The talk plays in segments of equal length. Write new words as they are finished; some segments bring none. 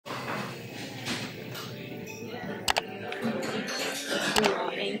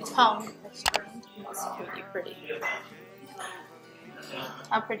palm restaurant. It's pretty pretty.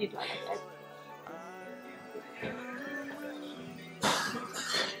 How pretty do I like that?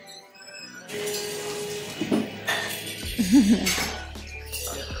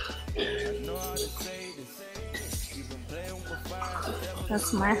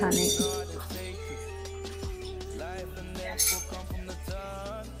 That's my honey.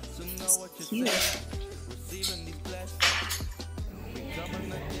 It's cute.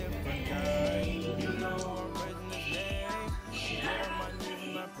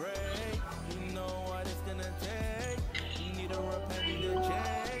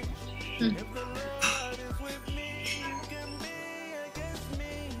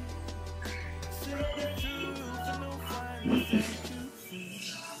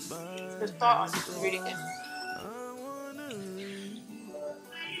 The thought is really good.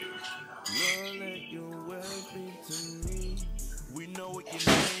 We know what your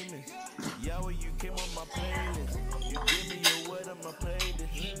name is. Yahweh, you came on my playlist. You give me your word on my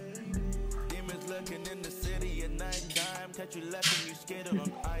playlist. Demons lurking in the city at night time. Catch you laughing, you skated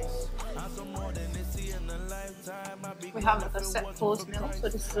on ice. I'm so more than this in a lifetime. We have like a set course meal, so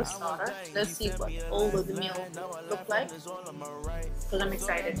this is a starter. Let's see what all of the meal look like, because I'm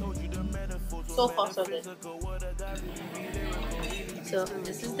excited. So far so good. So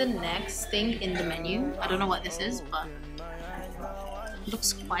this is the next thing in the menu. I don't know what this is, but it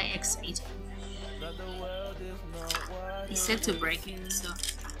looks quite exciting. He said to break it, so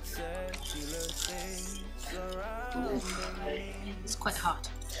it's quite hard.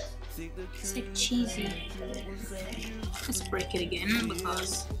 It's like cheesy. Let's break it again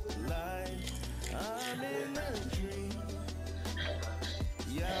because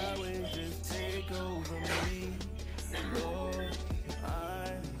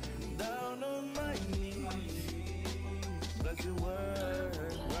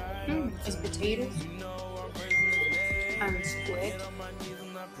it's potatoes and squid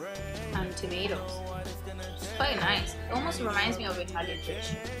and tomatoes. It's quite nice. It almost reminds me of Italian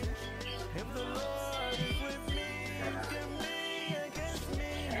fish.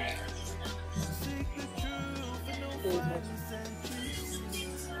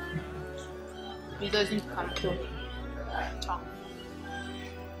 You guys need to come to Tom.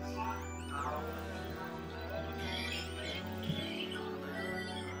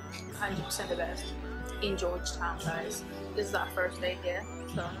 100% the best in Georgetown, guys. This is our first day here,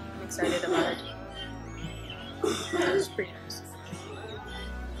 so I'm excited about it. This is pretty nice.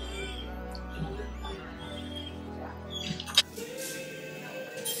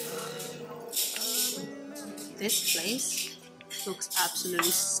 This place looks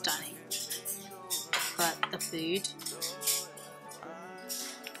absolutely stunning, but the food,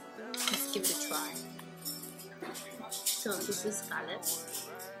 let's give it a try. So this is scallops.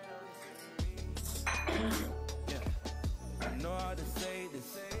 I know how to say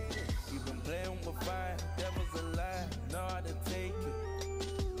this. You've been playing with fire, devil's a lie. Know how to take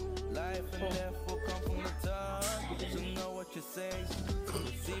it. Life and death will come from the top. So know what you say.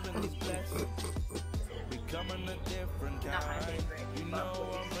 Receiving these blessings. Becoming a different kind. You know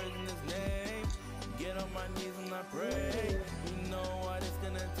I'm praising his name. Get on my knees and I pray. You know what it's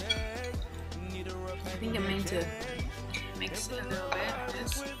gonna take. You need a repentance. I think I'm meant to mix it a little bit.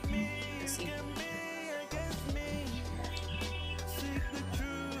 Just let's see.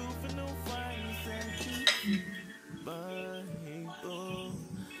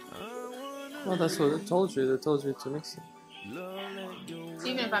 Well, that's what they told you. They told you to mix it.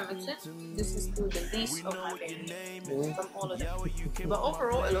 Even if I mix it, this is still the least of my favorite from all of them. But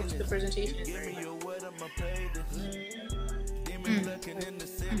overall, it looks, the presentation is very nice.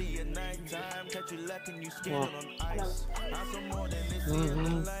 Wow. I love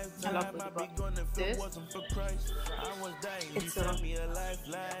this.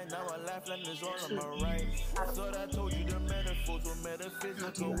 It's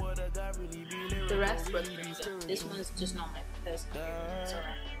not too bad. The rest was pretty good. This one is just not my first. It's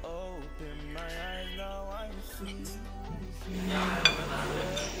alright.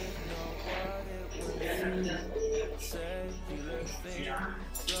 Next.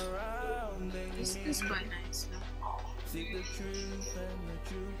 This is quite nice.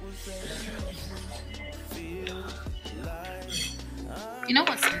 You know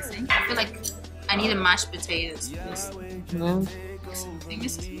what's missing? I feel like I need a mashed potatoes. No. Something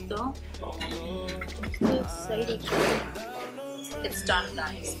is cute though. It's really cute. It's done,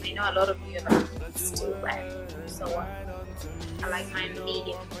 guys. I know a lot of you are like, it's too wet, so I like mine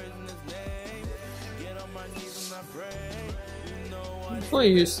medium. Before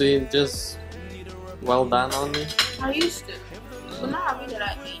you used to eat just well done only. I used to, but now I really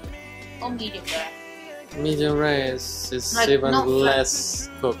like meat. or medium rare? Medium rare is Like, even not like- less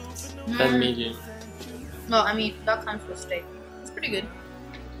cooked than medium. No, I mean that comes with steak. It's pretty good.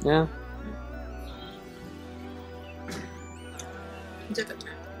 Yeah. It's a good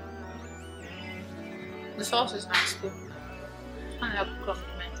time. The sauce is nice too. It's kind of like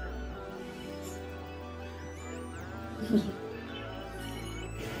complimentary.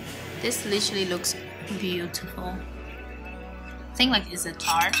 This literally looks beautiful. I think like it's a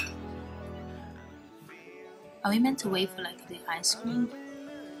tart. Are we meant to wait for like the ice cream?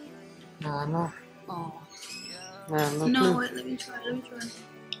 No. Oh. No No, clue. wait, let me try.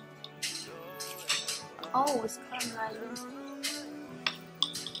 Oh, it's caramelizing.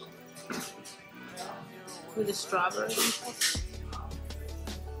 With the strawberry and stuff.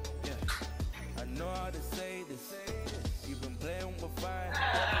 I know how to say this. You've been playing with fire.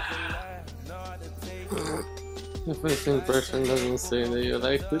 That was a lie. Know how to take it. The first impression doesn't say that you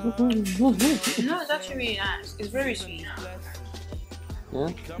liked it. No, it's actually really nice. It's very sweet. Yeah?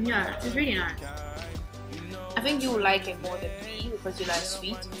 Yeah, it's really nice. I think you will like it more than me because you like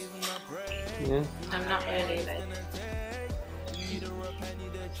sweet. Yeah. I'm not really like.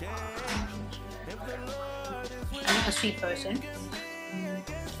 I'm not a sweet person.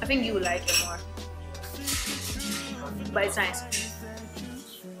 I think you will like it more. But it's nice.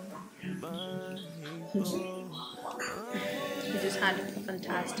 We just had a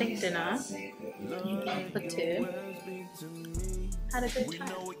fantastic dinner for two. Had a good time.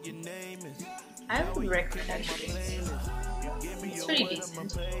 I would recommend actually. It's pretty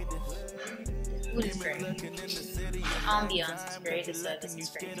decent. Food is great. The ambiance is great. The service is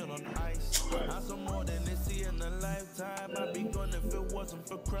great.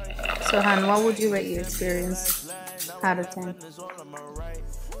 So Han, what would you rate your experience out of 10?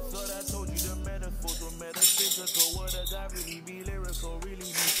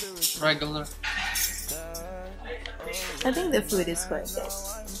 Regular. I think the food is quite good.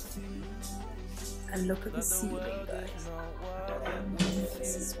 And look at the ceiling, guys.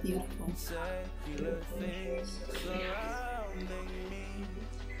 This is beautiful.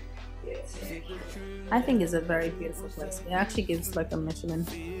 I think it's a very beautiful place. It actually gives like a Michelin.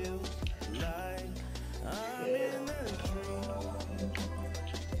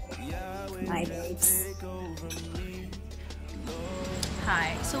 My babes.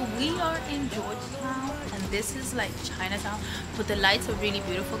 Hi, so we are in Georgetown and this is like Chinatown, but the lights are really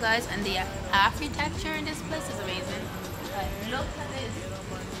beautiful, guys, and the architecture in this place is amazing. Like, look at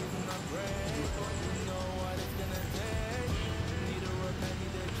this.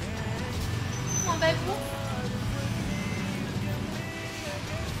 Come on, baby.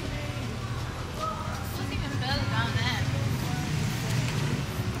 It's even further down there.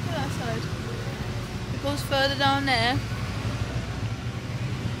 Look at that side. It goes further down there.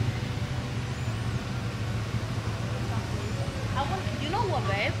 You know what,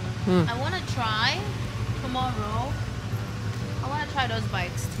 babe? I want to try tomorrow. I want to try those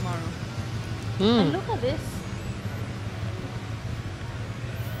bikes tomorrow. And look at this.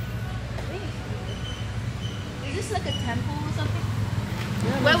 Is this like a temple or something?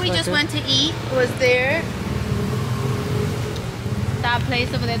 Yeah, Where looks we like just it. went to eat was there. That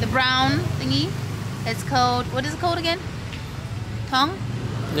place over there, the brown thingy. It's called, what is it called again? Tong?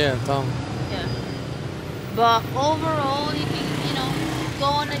 Yeah, Tom. Yeah. But overall, you can, go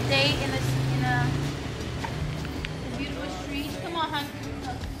on a date in a beautiful street. Come on, hon.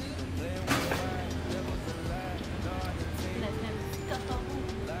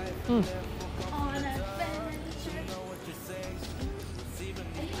 On an adventure.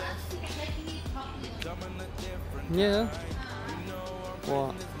 Yeah.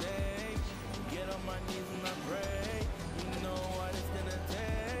 What?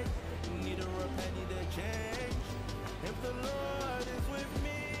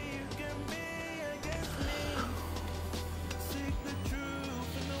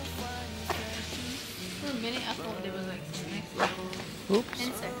 For a minute, I thought there was like Oops.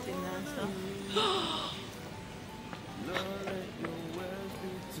 insects in there and stuff.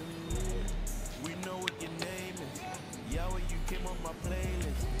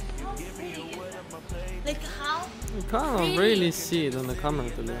 Like how? You can't really see it on the camera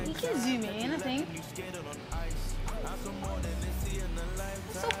today. You can zoom in, I think.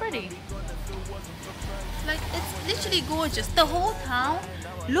 It's so pretty. Like it's literally gorgeous. The whole town.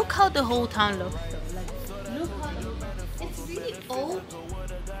 Look how the whole town looks. Like look how it's really old.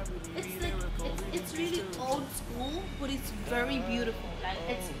 It's like it's really old school, but it's very beautiful. Like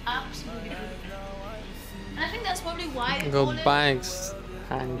it's absolutely beautiful. And I think that's probably why they Go call it. bikes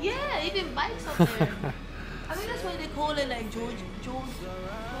hang. Yeah, even bikes up there. I think that's why they call it like Georgetown,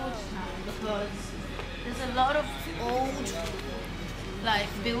 because there's a lot of old like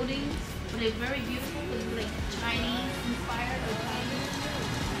buildings, but they're very beautiful because they're like Chinese inspired or Chinese.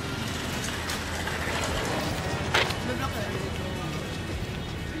 Look at it.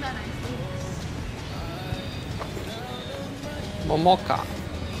 Isn't that nice? Momoka.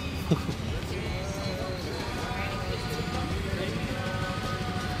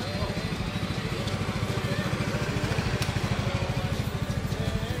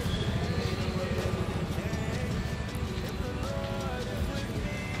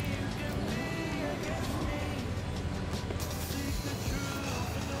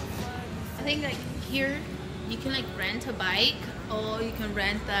 I think like here you can like rent a bike or you can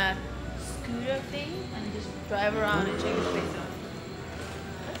rent a scooter thing and just drive around and check the place out.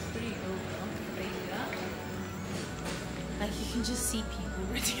 That's pretty cool though. Like you can just see people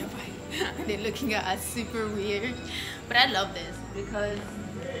renting a bike and they're looking at us super weird. But I love this because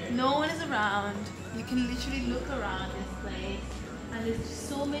no one is around. You can literally look around this place and there's just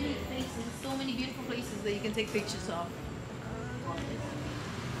so many places, so many beautiful places that you can take pictures of.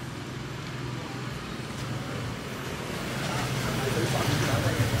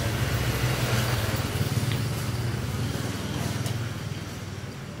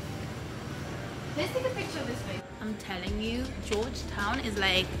 Let's take a picture of this place. I'm telling you, Georgetown is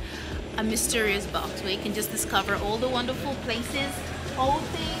like a mysterious box where you can just discover all the wonderful places, old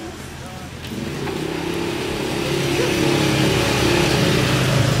things.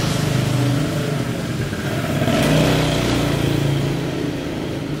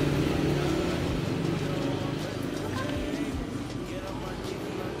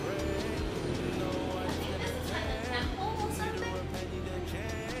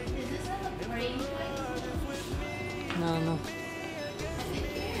 No, no.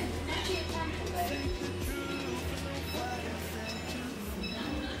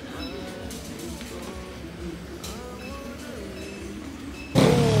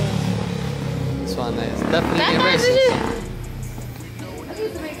 This one is definitely racing.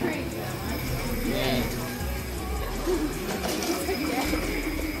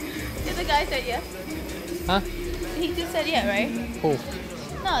 Did the guy say yes? Huh? He just said yeah, right? Who?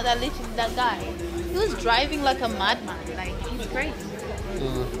 No, that guy. He was driving like a madman. Like he's crazy.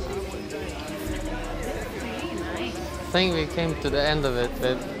 Mm. Really nice. I think we came to the end of it,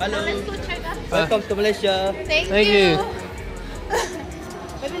 babe. Now let's go check out. Welcome to Malaysia. Thank you. you.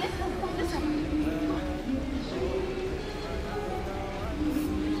 Maybe let's go from this one.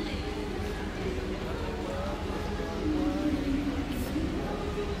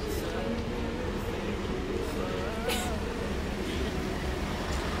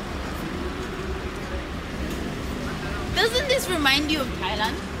 Doesn't this remind you of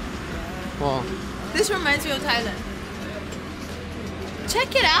Thailand? Wow. This reminds me of Thailand.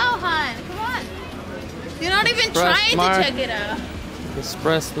 Check it out, hon. Come on. You're not even Express trying Mart. to check it out.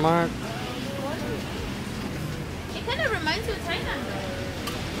 Express Mart. It kind of reminds you of Thailand, though.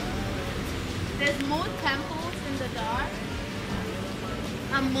 There's more temples in the dark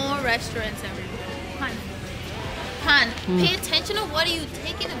and more restaurants everywhere. Han, pay attention to what are you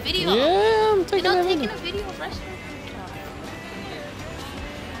taking a video of? Yeah, I'm You're taking not a taking video. a video of restaurants.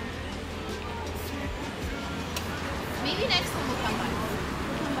 Maybe next time we'll come back.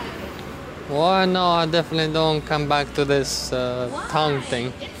 We'll come back later. Well, no, I definitely don't come back to this Why? tongue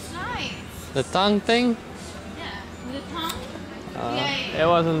thing. It's nice. The tongue thing? Yeah. The tongue? Yeah. It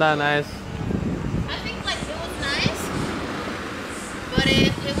wasn't that nice. I think like it was nice, but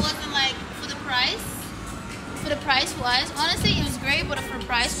it wasn't like for the price. For the price wise, honestly, it was great, but for the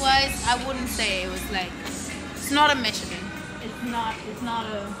price wise, I wouldn't say it was like. It's not a Michelin. It's not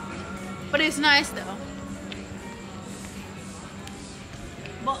a. But it's nice though.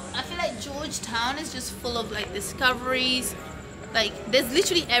 But I feel like Georgetown is just full of like discoveries. Like there's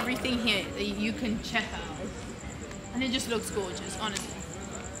literally everything here that you can check out, and it just looks gorgeous, honestly.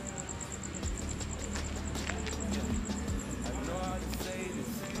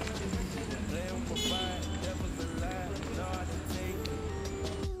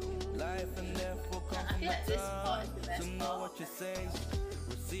 I feel like this part is the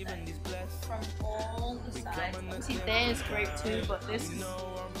best part. From all the sides. See, there is great too, but this is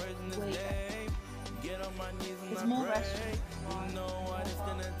way better. There's more restaurants.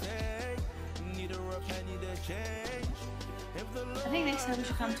 I think next time we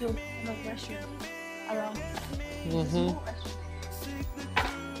should come to a restaurant around. There's more restaurants.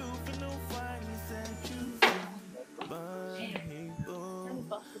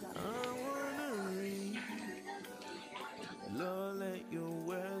 Lord, let your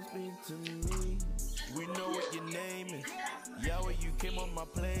words be to me. We know what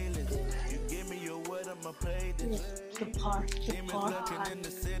The park. Mhm.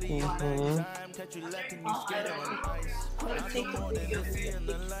 Oh, I want to take a video.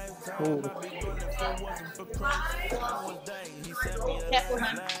 Ooh. Careful,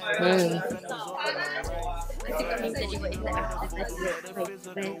 man. Yeah. Kasi kami sa juga isa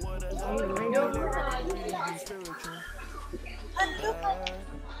And look at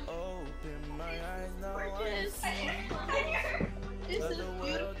Open my eyes now. this. This is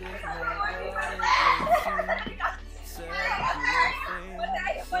beautiful.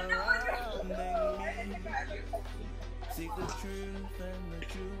 Seek the truth and the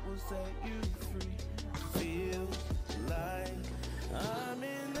truth will set you free. Feel like I'm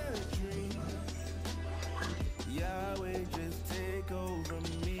in a dream. Yahweh, just take over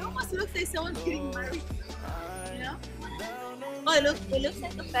me. It almost looks like someone's getting married. You know? Oh, it looks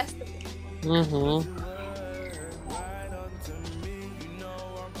like a festival. Mhm. Right onto me, you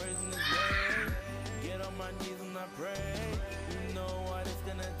know I'm praising His name. Get on my knees and I pray. You know what it's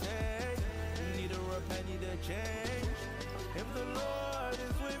gonna take. You need to repent, need to change. If the Lord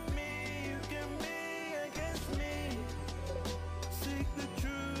is with me, you can be against me. Seek the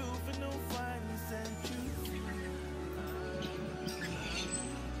truth and He'll finally set you free.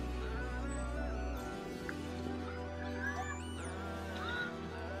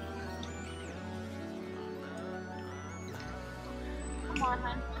 Come on,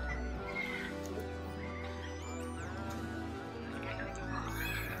 hon.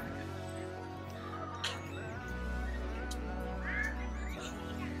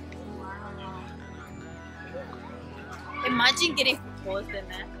 Imagine getting proposed in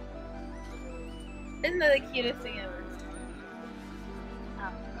there. Isn't that the cutest thing ever?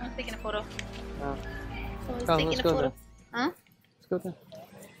 I'm taking a photo. Yeah. Someone's Come, taking let's a go photo. there. Huh? Let's go there.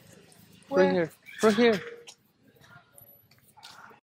 Where? Right here. Right here.